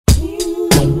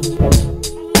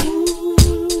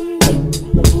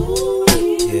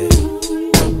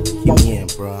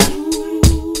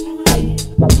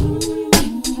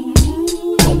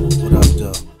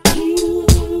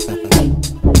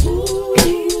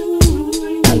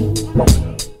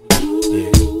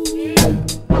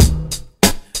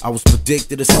I was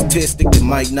predicted a statistic that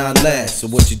might not last, so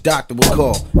what your doctor would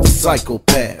call a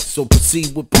psychopath. So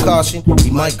proceed with precaution,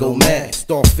 he might go mad.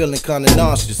 Start feeling kinda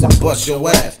nauseous and bust your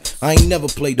ass. I ain't never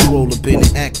played the role of being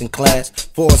in acting class.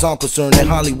 Far as I'm concerned, that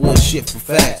Hollywood shit for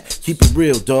fast. Keep it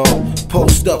real, dawg.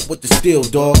 Post up with the steel,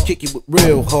 dawg. Kick it with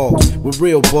real hogs, with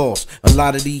real balls. A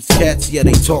lot of these cats, yeah,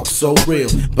 they talk so real,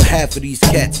 but half of these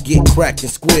cats get cracked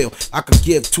and squeal. I could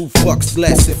give 2 fucks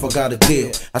less if I got a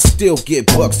deal. I still get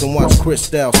bucks and watch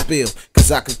Cristal spill,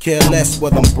 cause I could care less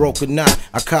whether I'm broke or not.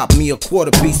 I cop me a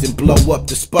quarter piece and blow up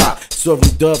the spot. Serve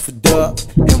them dub for dub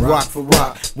and rock for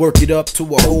rock. Work it up to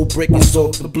a whole brick and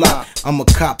salt the block. I'ma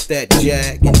cop that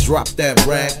jag and drop that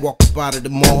rag. Walk up out of the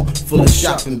mall full of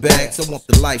shopping bags. I want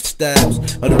the lifestyles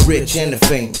of the rich and the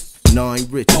famous. No, I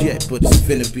ain't rich yet, but it's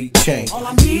finna be changed. All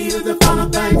I need is the finer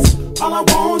things. All I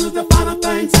want is the finer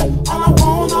things. All I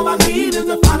want, all I need is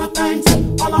the finer things.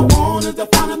 All I want is the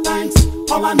finer things.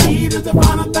 All I need is the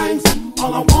finer things.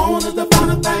 All I want is the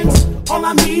finer things. All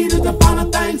I need is the finer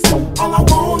things. All I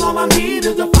want, all I need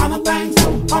is the finer things.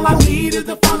 All I need is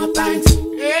the finer things.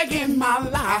 Egg in my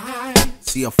life.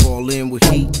 See, I fall in with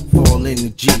heat, fall in the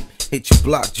Jeep. Hit your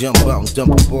block, jump out and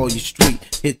dump up all your street.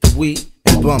 Hit the weed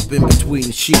and bump in between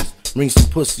the sheets. Ring some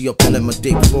pussy up and let my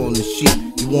dick fall in the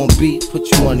sheet. You want beat? Put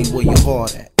your money where your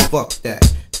heart at. Fuck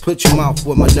that. Put your mouth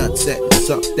where my nuts at and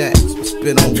suck that.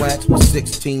 Spit on wax with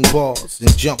 16 bars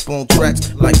and jump on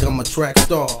tracks like I'm a track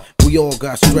star. We all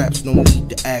got straps, no need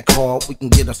to act hard. We can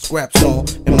get our scraps on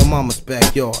in my mama's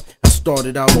backyard. I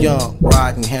started out young,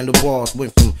 riding handlebars.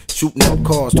 Went from shooting up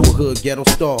cars to a hood ghetto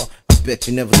star. Bet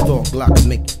you never thought GLOCC could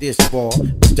make it this far.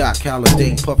 With Doc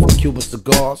Holliday puffing Cuban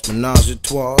cigars, menage a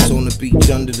trois on the beach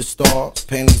under the stars,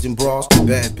 panties and bras, the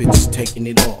bad bitches taking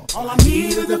it all. All I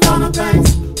need is the finer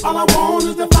things. All I want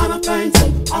is the finer things.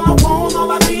 All I want,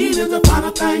 all I need is the finer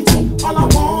things. All I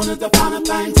want is the finer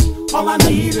things. All I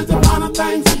need is the finer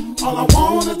things. All I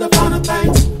want is the finer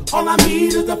things. All I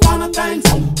need is the finer things.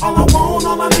 All I want,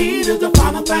 all I need is the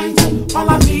finer things. All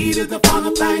I need is the finer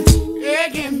things.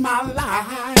 Egg in my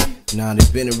life. Now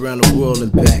they've been around the world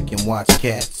and back and watch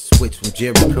cats switch from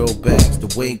Jerry curl bags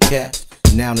to wave cats.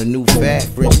 Now the new fad,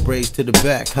 French braids to the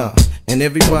back, huh? And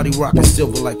everybody rocking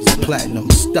silver like it's platinum.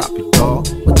 Stop it, dawg.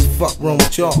 What the fuck wrong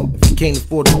with y'all? If you can't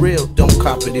afford the real, don't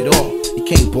cop it at all. You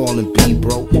can't ball and be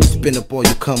bro. Spend up all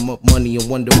your come up money and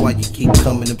wonder why you keep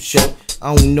coming up short.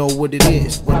 I don't know what it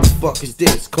is. What the fuck is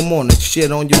this? Come on, that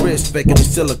shit on your wrist, faking the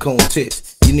silicone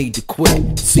tits. You need to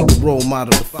quit. Seek a role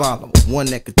model to follow, one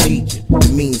that could teach you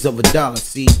the means of $1.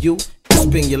 See you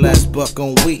spend your last buck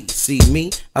on weed. See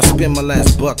me, I spend my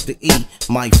last buck to eat.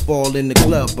 Might fall in the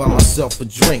club, buy myself a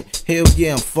drink. Hell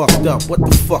yeah, I'm fucked up. What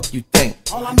the fuck you think?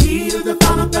 All I need is the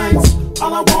finer things.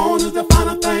 All I want is the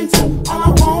finer things. All I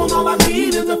want, all I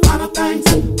need is the finer things.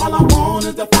 All I want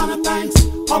is the finer things.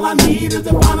 All I need is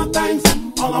the finer things.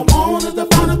 All I want is the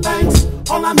finer things.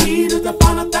 All I need is the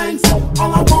finer things.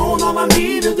 All I want, all I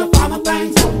need is the finer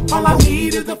things. All I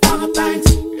need is the finer things.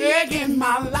 Egg in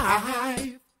my life.